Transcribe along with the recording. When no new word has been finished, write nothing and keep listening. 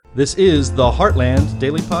This is the Heartland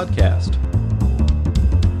Daily Podcast.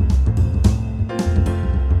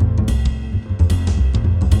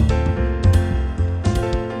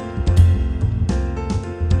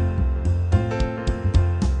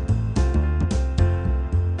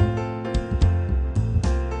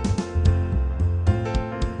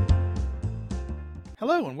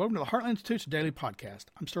 Hello and welcome to the Heartland Institute's Daily Podcast.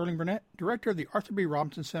 I'm Sterling Burnett, Director of the Arthur B.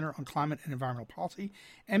 Robinson Center on Climate and Environmental Policy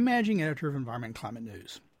and Managing Editor of Environment and Climate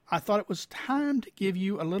News. I thought it was time to give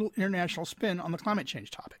you a little international spin on the climate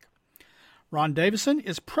change topic. Ron Davison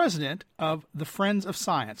is president of the Friends of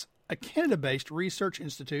Science, a Canada-based research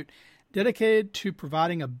institute dedicated to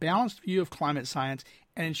providing a balanced view of climate science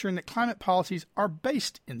and ensuring that climate policies are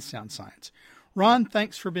based in sound science. Ron,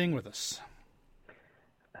 thanks for being with us.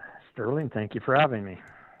 Sterling, thank you for having me.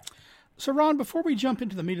 So, Ron, before we jump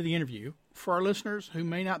into the meat of the interview, for our listeners who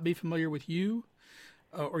may not be familiar with you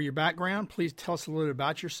or your background, please tell us a little bit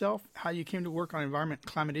about yourself, how you came to work on environment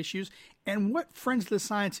and climate issues, and what Friends of the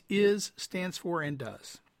Science is, stands for, and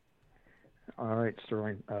does. All right,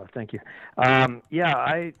 Sterling, thank you.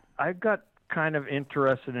 I got kind of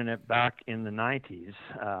interested in it back in the 90s.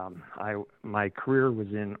 My career was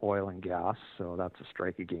in oil and gas, so that's a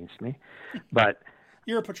strike against me. But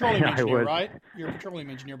you're a petroleum engineer, right? You're a petroleum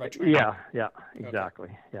engineer by training. Yeah, exactly.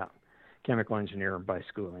 Okay. Yeah. Chemical engineer by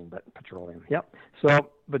schooling, but petroleum. Yep.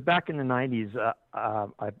 So, but back in the 90s,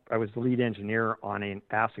 I was the lead engineer on an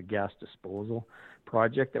acid gas disposal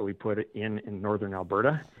project that we put in northern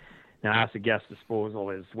Alberta. Now, acid gas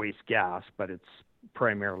disposal is waste gas, but it's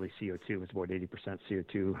primarily CO2. It's about 80%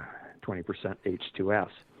 CO2, 20% H2S.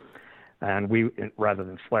 And we, rather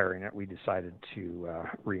than flaring it, we decided to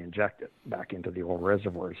re-inject it back into the old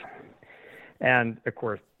reservoirs. And, of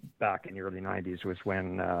course, back in the early 90s was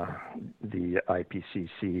when the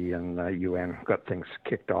IPCC and the UN got things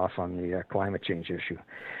kicked off on the climate change issue.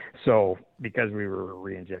 So because we were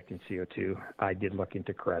re-injecting CO2, I did look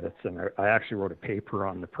into credits, and I actually wrote a paper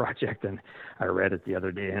on the project, and I read it the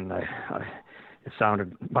other day, and it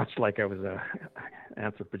sounded much like I was a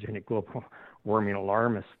anthropogenic global warming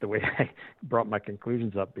alarmist, the way I brought my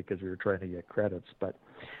conclusions up because we were trying to get credits. But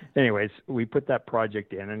anyways, we put that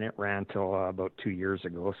project in, and it ran till about 2 years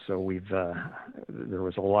ago. So there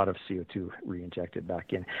was a lot of CO2 re-injected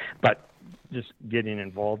back in. But just getting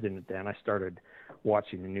involved in it then, I started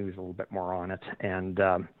watching the news a little bit more on it. And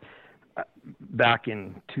back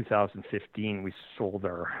in 2015, we sold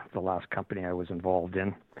the last company I was involved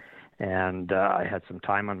in. And I had some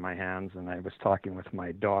time on my hands, and I was talking with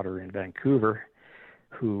my daughter in Vancouver,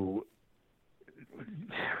 who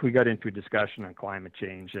we got into a discussion on climate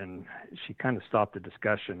change, and she kind of stopped the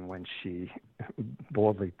discussion when she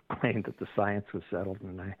boldly claimed that the science was settled.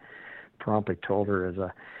 And I promptly told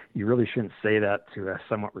her, you really shouldn't say that to a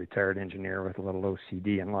somewhat retired engineer with a little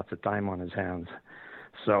OCD and lots of time on his hands.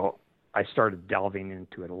 So I started delving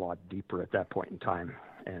into it a lot deeper at that point in time,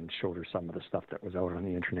 and showed her some of the stuff that was out on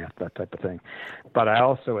the internet, that type of thing. But I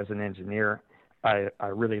also, as an engineer, I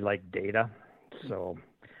really like data. So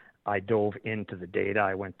I dove into the data.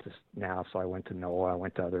 I went to NASA, I went to NOAA, I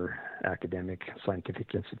went to other academic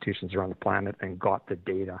scientific institutions around the planet and got the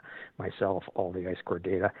data myself, all the ice core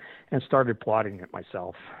data, and started plotting it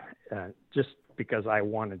myself, just because I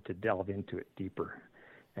wanted to delve into it deeper.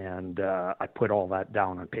 And I put all that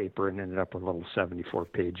down on paper and ended up with a little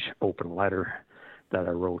 74-page open letter that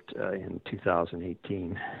I wrote in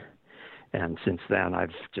 2018, and since then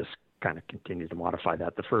I've just kind of continued to modify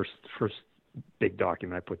that. The first big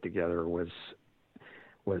document I put together was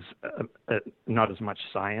not as much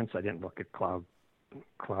science. I didn't look at cloud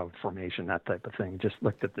formation, that type of thing. Just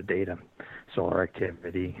looked at the data, solar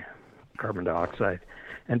activity, carbon dioxide,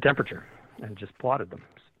 and temperature, and just plotted them,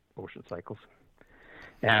 ocean cycles.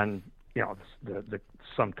 And the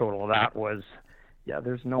sum total of that was,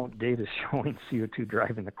 there's no data showing CO2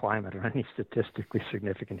 driving the climate on any statistically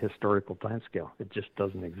significant historical timescale. It just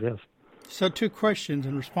doesn't exist. So 2 questions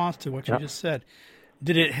in response to what you just said.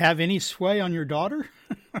 Did it have any sway on your daughter?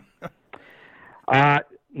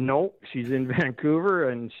 No, she's in Vancouver,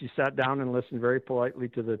 and she sat down and listened very politely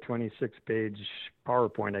to the 26-page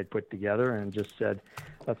PowerPoint I put together and just said,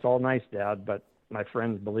 "That's all nice, Dad, but my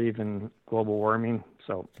friends believe in global warming,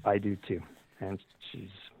 so I do too." And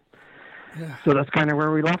so that's kind of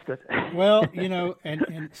where we left it. Well,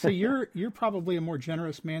 and so you're probably a more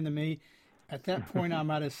generous man than me. At that point, I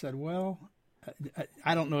might have said, well,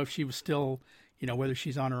 I don't know if she was still, whether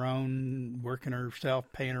she's on her own, working herself,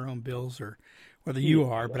 paying her own bills, or whether you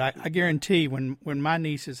are. But I guarantee when my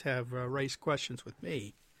nieces have raised questions with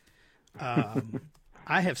me,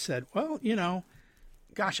 I have said, well,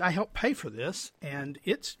 gosh, I helped pay for this, and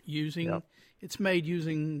it's using, it's made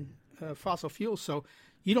using fossil fuels. So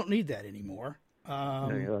you don't need that anymore.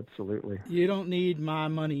 Yeah, absolutely. You don't need my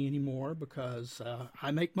money anymore because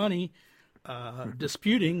I make money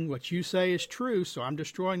disputing what you say is true. So I'm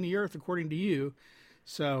destroying the earth according to you.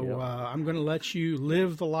 So I'm going to let you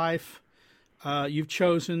live the life you've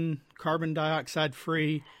chosen, carbon dioxide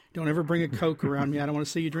free. Don't ever bring a Coke around me. I don't want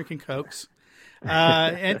to see you drinking Cokes.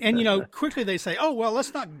 And quickly they say, "Oh well,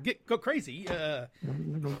 let's not go crazy."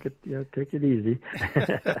 Take it easy.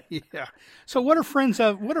 Yeah. So what are friends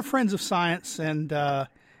of science, and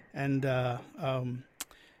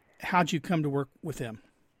how'd you come to work with them?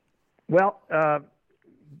 Well,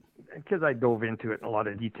 because I dove into it in a lot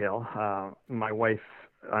of detail, my wife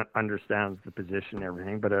understands the position and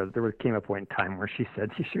everything, but there came a point in time where she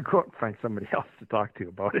said you should go out and find somebody else to talk to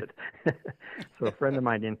about it. So a friend of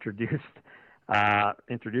mine introduced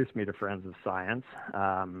me to Friends of Science.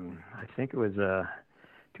 I think it was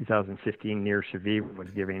 2015. Nir Shaviv was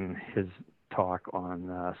giving his talk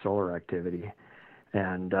on solar activity,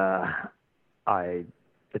 and I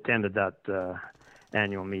attended that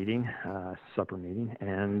annual meeting, supper meeting,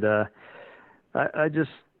 and I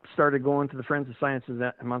just started going to the Friends of Science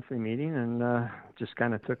monthly meeting, and just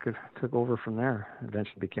kind of took over from there.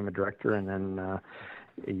 Eventually became a director, and then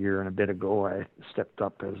a year and a bit ago, I stepped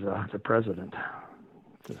up as the president.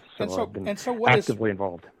 So I've been actively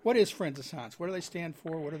involved. What is Friends of Science? What do they stand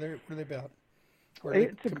for? What are they about? What are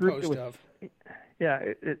they composed of? Yeah,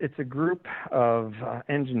 it's a group of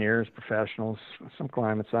engineers, professionals, some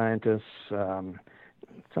climate scientists,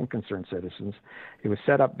 some concerned citizens. It was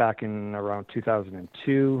set up back in around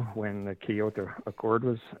 2002 when the Kyoto Accord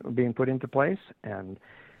was being put into place, and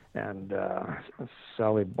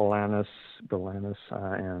Sally Balanis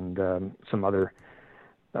and some other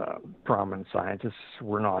prominent scientists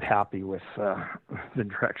were not happy with the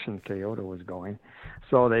direction Kyoto was going,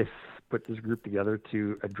 so they put this group together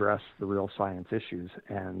to address the real science issues,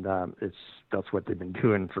 and that's what they've been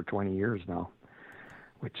doing for 20 years now.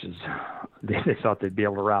 Which is, they thought they'd be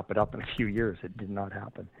able to wrap it up in a few years. It did not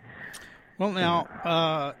happen. Well,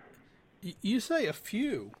 now, you say a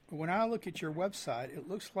few. When I look at your website, it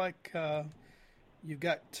looks like you've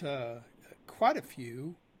got quite a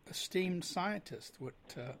few esteemed scientists,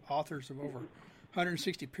 authors of over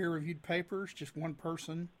 160 peer-reviewed papers, just one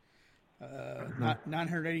person,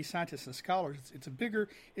 980 scientists and scholars.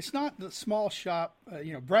 It's not the small shop,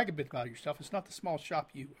 brag a bit about yourself. It's not the small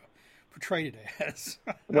shop you portrayed it as.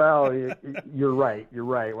 Well, you're right.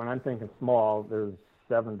 When I'm thinking small, there's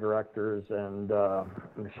 7 directors and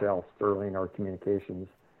Michelle Sterling, our communications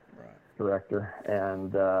director,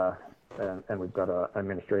 and we've got an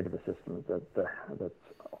administrative assistant that's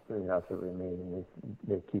absolutely amazing.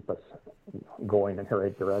 They keep us going in the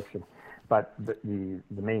right direction. But the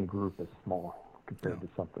main group is small compared to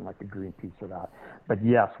something like a Greenpeace or that. But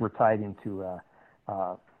yes, we're tied into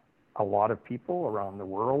a lot of people around the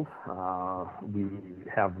world. We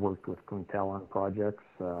have worked with Clintel on projects.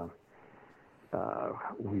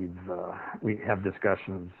 We have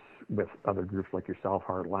discussions with other groups like yourself,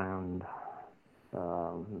 Heartland.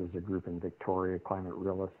 There's a group in Victoria, Climate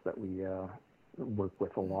Realists, that we work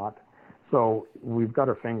with a lot. So we've got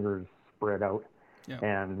our fingers spread out,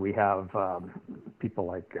 and we have people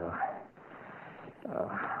like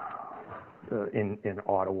in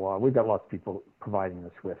Ottawa. We've got lots of people providing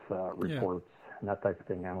us with reports and that type of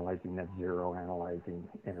thing, analyzing net zero, analyzing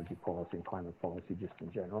energy policy and climate policy just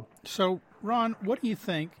in general. So, Ron, what do you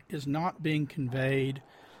think is not being conveyed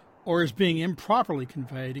or is being improperly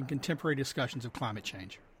conveyed in contemporary discussions of climate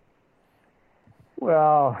change?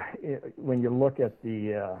 Well, when you look at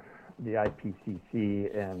the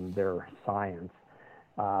IPCC and their science,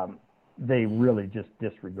 they really just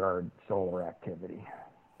disregard solar activity.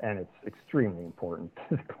 And it's extremely important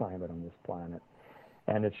to the climate on this planet.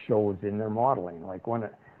 And it shows in their modeling. Like one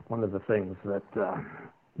of the things that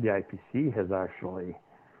the IPCC has actually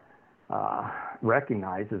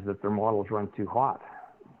recognized is that their models run too hot.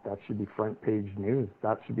 That should be front page news.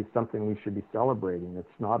 That should be something we should be celebrating.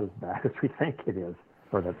 It's not as bad as we think it is,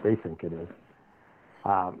 or that they think it is.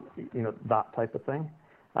 That type of thing.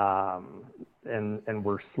 And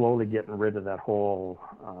we're slowly getting rid of that whole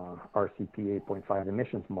RCP 8.5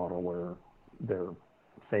 emissions model where they're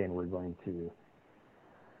saying we're going to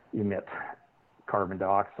emit carbon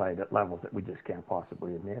dioxide at levels that we just can't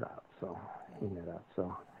possibly emit at. So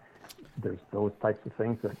there's those types of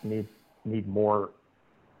things that need more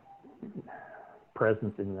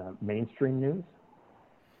presence in the mainstream news.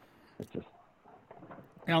 It's just.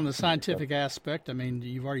 And on the scientific aspect, I mean,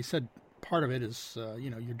 you've already said part of it is,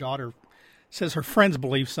 your daughter says her friends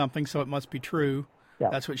believe something, so it must be true. Yeah.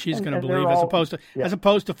 That's what she's going to believe, as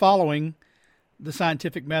opposed to following the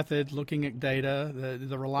scientific method, looking at data,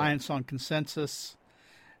 the reliance on consensus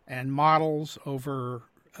and models over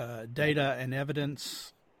data and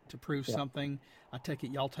evidence to prove something. I take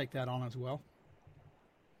it y'all take that on as well?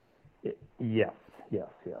 Yes.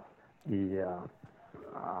 The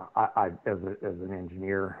I as an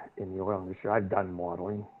engineer in the oil industry, I've done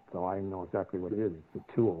modeling, so I know exactly what it is. It's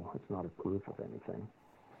a tool. It's not a proof of anything.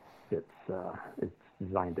 It's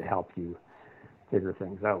designed to help you figure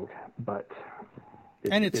things out, but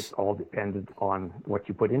it's all dependent on what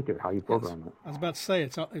you put into it, how you program it. I was about to say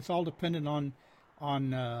it's all dependent on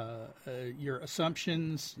your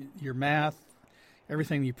assumptions, your math,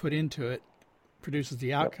 everything you put into it produces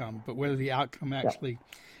the outcome. Yep. But whether the outcome actually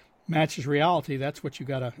matches reality, that's what you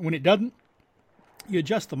gotta. When it doesn't, you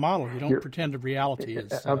adjust the model. You don't pretend the reality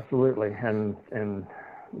is absolutely. And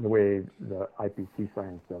the way the IPC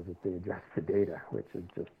science does it, they adjust the data, which is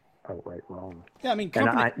just outright wrong. Yeah, I mean,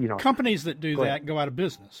 companies that do that go out of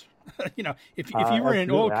business. If you were in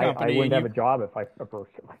an oil company, I wouldn't have a job if I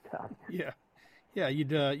approached it like that. Yeah,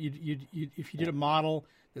 you'd if you did a model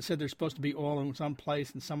that said there's supposed to be oil in some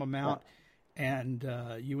place in some amount, and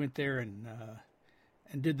you went there and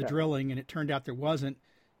did the drilling, and it turned out there wasn't,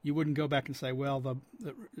 you wouldn't go back and say, well,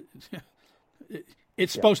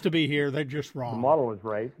 it's supposed to be here. They're just wrong. The model was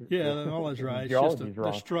right. Yeah, the model is right. It's just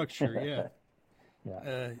the structure.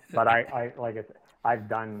 But I like I said, I've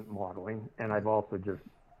done modeling, and I've also just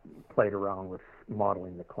played around with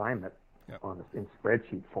modeling the climate in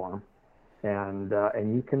spreadsheet form, and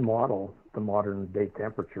you can model the modern day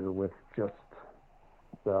temperature with just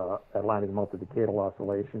the Atlantic multidecadal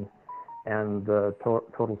oscillation and the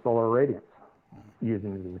total solar radiance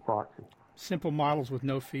using it as a proxy. Simple models with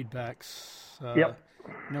no feedbacks,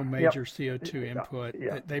 no major CO2 input.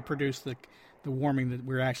 They produce the warming that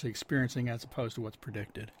we're actually experiencing as opposed to what's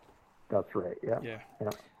predicted. That's right. Yeah.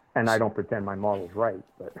 And I don't pretend my model's right,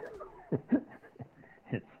 but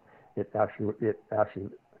it actually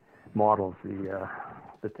models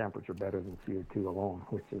the temperature better than CO2 alone,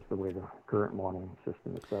 which is the way the current modeling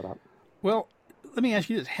system is set up. Well, let me ask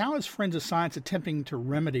you this: how is Friends of Science attempting to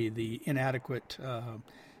remedy the inadequate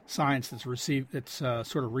science that's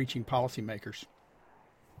sort of reaching policymakers?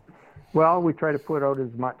 Well, we try to put out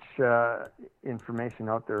as much information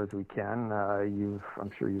out there as we can.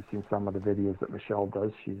 I'm sure you've seen some of the videos that Michelle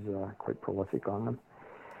does. She's quite prolific on them.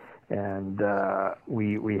 And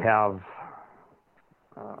we have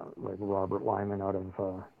like Robert Lyman out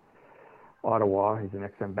of Ottawa. He's an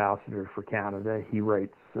ex-ambassador for Canada. He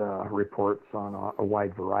writes reports on a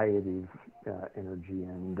wide variety of energy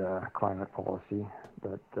and climate policy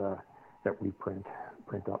that we print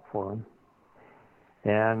up for him.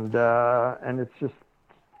 And it's just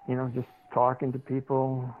talking to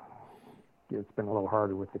people. It's been a little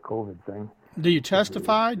harder with the COVID thing. Do you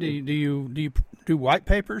testify? Do you do white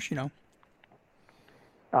papers?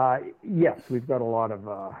 Yes, we've got a lot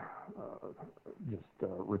of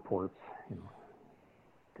reports,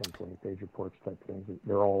 10, 20-page reports type things.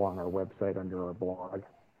 They're all on our website under our blog.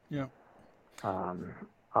 Yeah.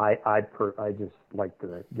 I just like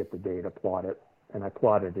to get the data, plot it, and I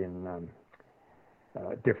plot it in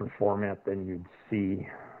different format than you'd see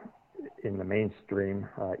in the mainstream.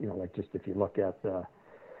 Like just if you look at the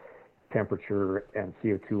temperature and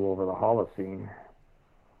CO2 over the Holocene,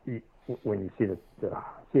 when you see the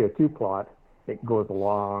CO2 plot, it goes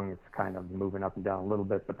along, it's kind of moving up and down a little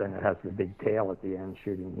bit, but then it has the big tail at the end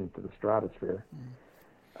shooting into the stratosphere.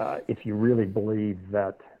 If you really believe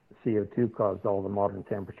that CO2 caused all the modern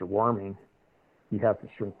temperature warming, you have to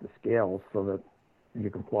shrink the scales so that you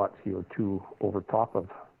can plot CO2 over top of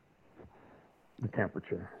the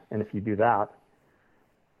temperature. And if you do that,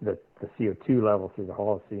 the CO2 level through the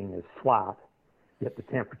Holocene is flat, yet the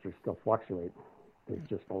temperatures still fluctuate. There's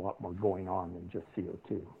just a lot more going on than just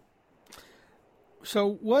CO2.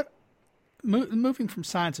 So moving from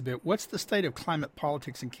science a bit, what's the state of climate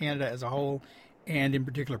politics in Canada as a whole and in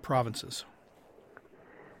particular provinces?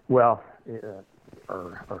 Well,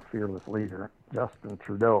 our fearless leader, Justin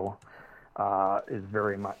Trudeau, is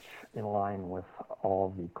very much in line with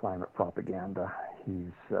all the climate propaganda.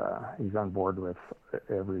 He's on board with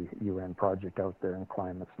every UN project out there, and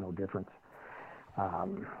climate's no different.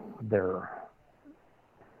 They're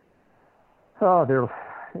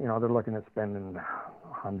looking at spending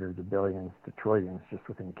hundreds of billions to trillions just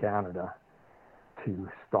within Canada to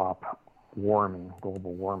stop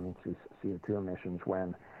global warming through CO2 emissions,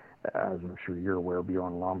 when, as I'm sure you're aware,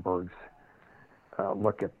 Bjorn Lomborg's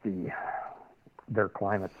look at their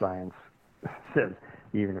climate science says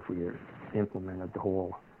even if we implemented the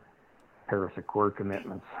whole Paris Accord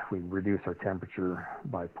commitments, we'd reduce our temperature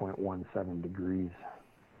by 0.17 degrees.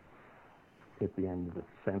 at the end of the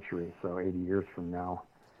century. So 80 years from now,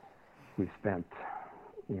 we've spent,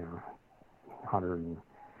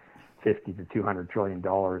 150 to 200 $trillion,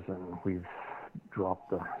 and we've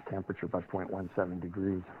dropped the temperature by 0.17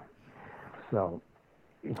 degrees. So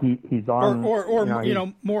he's on,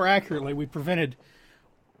 more accurately, we prevented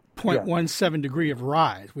 0.17 degree of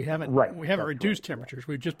rise. We haven't reduced temperatures.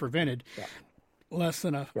 We've just prevented less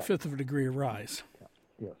than a fifth of a degree of rise.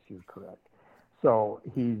 Yes, you're correct. So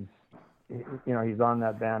he's on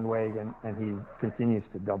that bandwagon, and he continues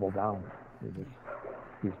to double down.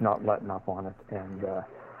 He's not letting up on it. And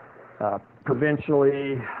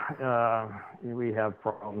provincially, we have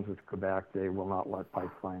problems with Quebec. They will not let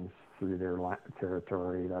pipelines through their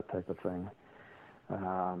territory, that type of thing.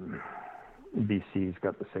 BC's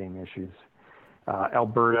got the same issues.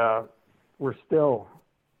 Alberta, we're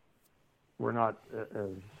not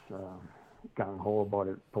as gung-ho about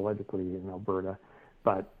it politically in Alberta,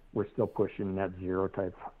 but we're still pushing net zero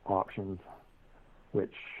type options,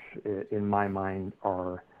 which in my mind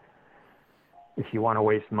are, if you want to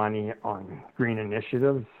waste money on green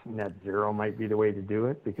initiatives, net zero might be the way to do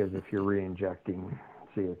it, because if you're re-injecting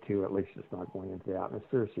CO2, at least it's not going into the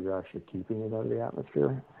atmosphere, so you're actually keeping it out of the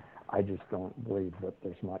atmosphere. I just don't believe that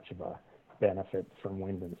there's much of a benefit from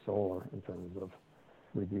wind and solar in terms of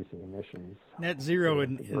reducing emissions. Net zero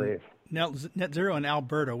net zero in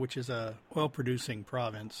Alberta, which is a oil-producing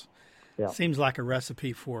province, seems like a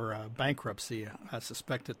recipe for bankruptcy. I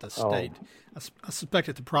suspect that the state, I suspect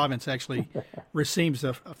that the province actually receives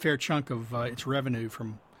a fair chunk of its revenue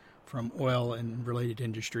from oil and related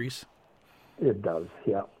industries. It does,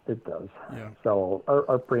 it does. Yeah. So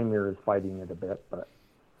our premier is fighting it a bit, but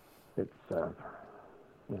it's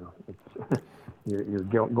it's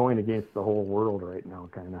you're going against the whole world right now,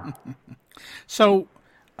 kind of. So,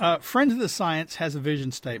 Friends of the Science has a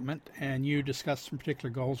vision statement, and you discussed some particular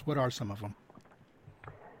goals. What are some of them?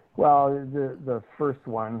 Well, the first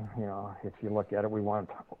one, if you look at it, we want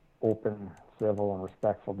open, civil, and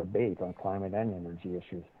respectful debate on climate and energy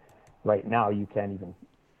issues. Right now, you can't even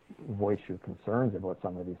voice your concerns about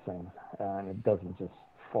some of these things, and it doesn't just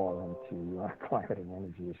fall into climate and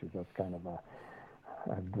energy issues. That's kind of a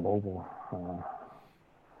global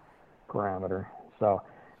parameter. So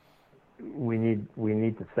we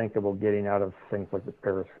need to think about getting out of things like the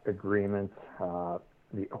Paris Agreement.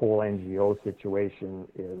 The whole NGO situation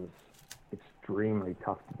is extremely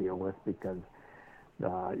tough to deal with because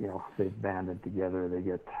they've banded together. They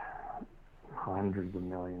get hundreds of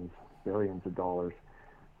millions, billions of dollars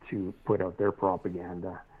to put out their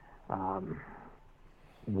propaganda.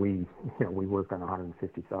 We work on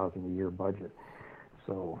 $150,000 a year budget.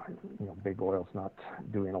 So, big oil's not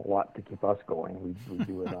doing a lot to keep us going. We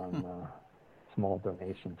do it on small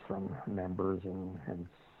donations from members and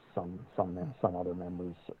some other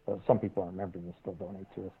members. Some people are members and still donate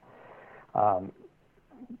to us.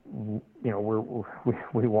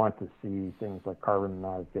 We want to see things like carbon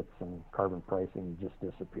markets and carbon pricing just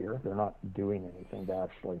disappear. They're not doing anything to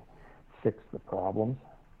actually fix the problems.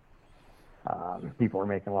 People are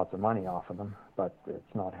making lots of money off of them, but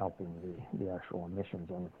it's not helping the actual emissions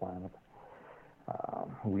on the planet.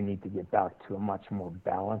 We need to get back to a much more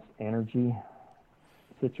balanced energy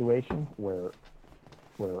situation where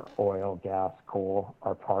oil, gas, coal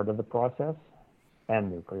are part of the process, and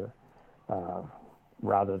nuclear,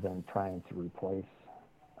 rather than trying to replace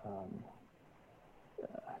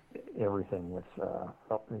everything with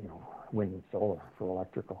wind and solar for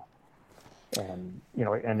electrical. And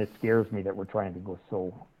and it scares me that we're trying to go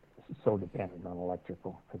so dependent on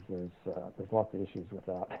electrical, because there's lots of issues with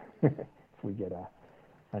that. If we get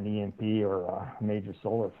an EMP or a major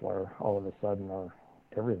solar flare, all of a sudden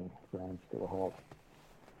everything grinds to a halt.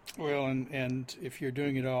 Well, and if you're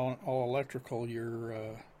doing it all electrical,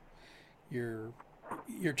 you're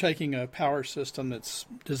taking a power system that's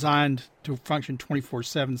designed to function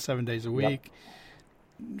 24/7, 7 days a week. Yep.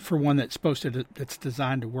 For one that's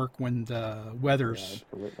designed to work when the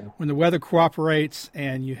when the weather cooperates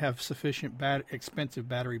and you have sufficient expensive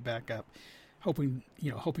battery backup, hoping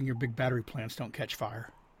your big battery plants don't catch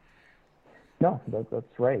fire. No,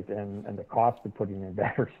 that's right, and the cost of putting in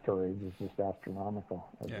battery storage is just astronomical.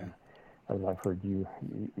 As I've heard your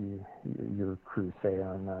crew say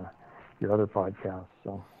on your other podcasts.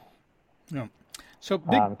 So. Yeah. So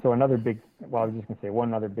another big. Well, I was just going to say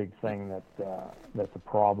one other big thing that's a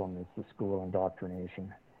problem is the school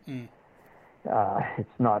indoctrination.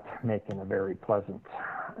 It's not making a very pleasant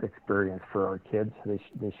experience for our kids. They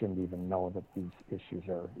shouldn't even know that these issues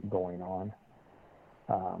are going on,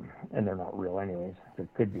 and they're not real anyways. There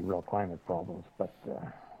could be real climate problems, but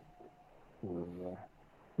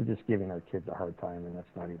we're just giving our kids a hard time, and that's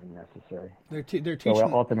not even necessary. They're teaching.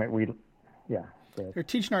 So ultimately, they're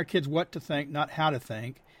teaching our kids what to think, not how to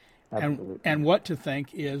think. Absolutely. And what to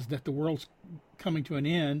think is that the world's coming to an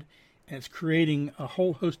end, and it's creating a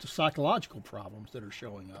whole host of psychological problems that are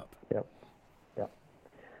showing up. Yep.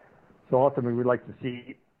 So ultimately, we'd like to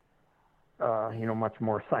see, much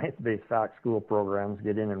more science-based fact school programs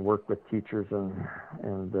get in and work with teachers and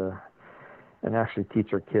actually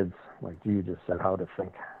teach our kids, like you just said, how to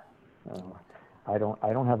think. I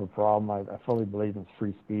don't have a problem. I fully believe in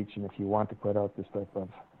free speech, and if you want to put out this type of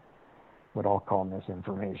what I'll call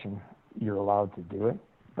misinformation, you're allowed to do it,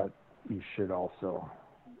 but you should also,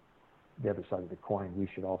 the other side of the coin, we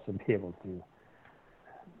should also be able to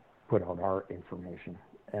put out our information.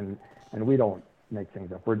 And we don't make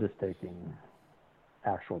things up. We're just taking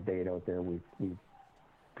actual data out there. We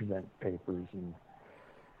present papers, and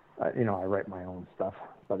I write my own stuff,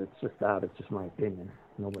 but it's just my opinion.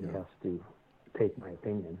 Nobody has to take my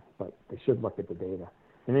opinion, but they should look at the data.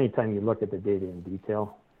 And anytime you look at the data in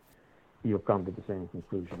detail, you'll come to the same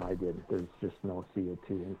conclusion I did. There's just no CO2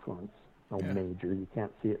 influence, major. You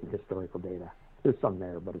can't see it in historical data. There's some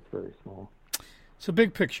there, but it's very small. So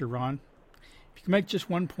big picture, Ron. If you can make just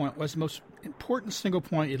one point, what's the most important single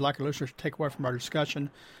point you'd like our listeners to take away from our discussion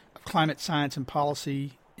of climate science and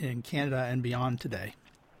policy in Canada and beyond today?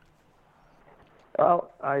 Well,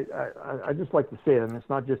 I just like to say it, and it's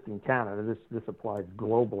not just in Canada. This applies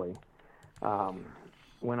globally.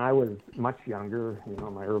 When I was much younger,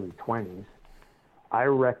 in my early 20s, I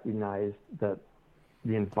recognized that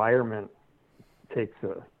the environment plays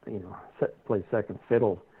second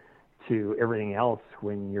fiddle to everything else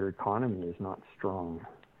when your economy is not strong.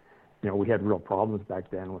 We had real problems back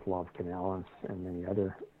then with Love Canal and many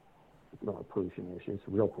other pollution issues,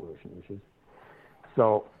 real pollution issues.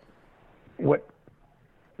 So what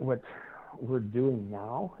we're doing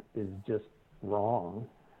now is just wrong.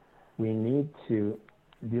 We need to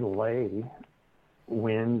delay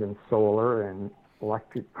wind and solar and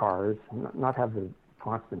electric cars, not have the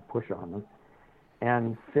constant push on them,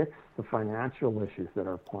 and fix the financial issues that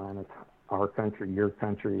our planet, our country, your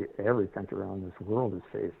country, every country around this world is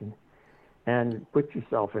facing, and put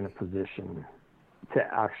yourself in a position to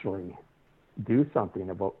actually do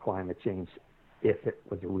something about climate change if it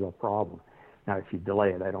was a real problem. Now, if you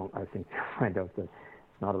delay it, I think you'll find out that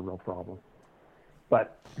it's not a real problem.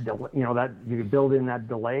 But that you build in that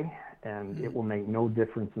delay, and it will make no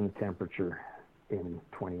difference in the temperature in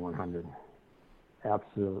 2100.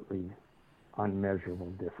 Absolutely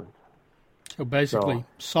unmeasurable difference. So basically,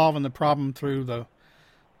 solving the problem through the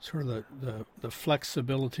sort of the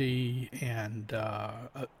flexibility and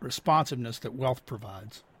responsiveness that wealth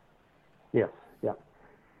provides. Yes, yeah.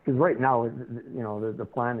 Because right now, the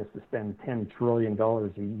plan is to spend $10 trillion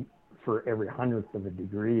for every 100th of a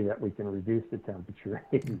degree that we can reduce the temperature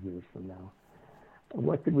 80 years from now.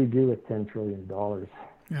 What could we do with $10 trillion?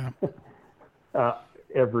 Yeah.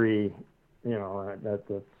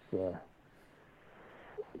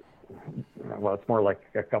 It's more like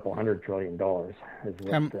a couple $100 trillion is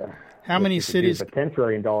what. How many cities? But $10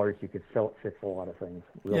 trillion, you could fix a lot of things,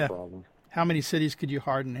 real problems. How many cities could you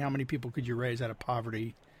harden? How many people could you raise out of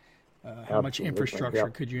poverty? How much infrastructure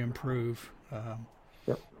could you improve?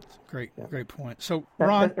 Great point. So,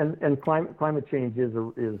 Ron, and climate change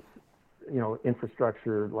is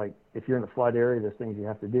infrastructure. Like if you're in a flood area, there's things you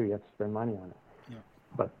have to do. You have to spend money on it. Yeah.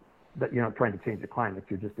 But you're not trying to change the climate.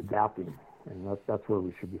 You're just adapting, and that's where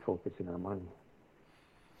we should be focusing our money.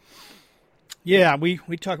 Yeah, we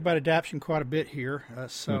talk about adaptation quite a bit here,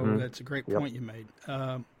 so that's a great point you made.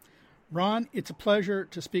 Ron, it's a pleasure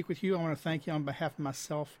to speak with you. I want to thank you on behalf of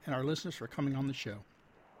myself and our listeners for coming on the show.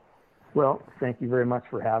 Well, thank you very much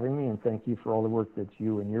for having me, and thank you for all the work that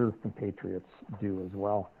you and your compatriots do as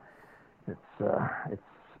well. It's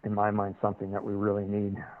in my mind something that we really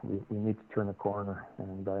need. We need to turn a corner,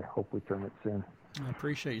 and I hope we turn it soon. I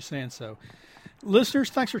appreciate you saying so. Listeners,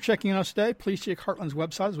 thanks for checking us today. Please check Heartland's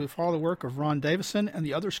website as we follow the work of Ron Davison and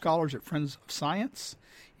the other scholars at Friends of Science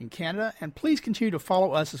in Canada. And please continue to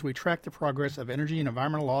follow us as we track the progress of energy and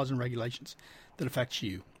environmental laws and regulations that affect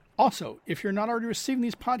you. Also, if you're not already receiving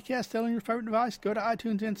these podcasts on your favorite device, go to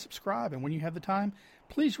iTunes and subscribe. And when you have the time,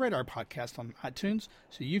 please rate our podcast on iTunes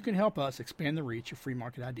so you can help us expand the reach of free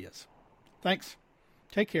market ideas. Thanks.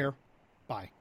 Take care. Bye.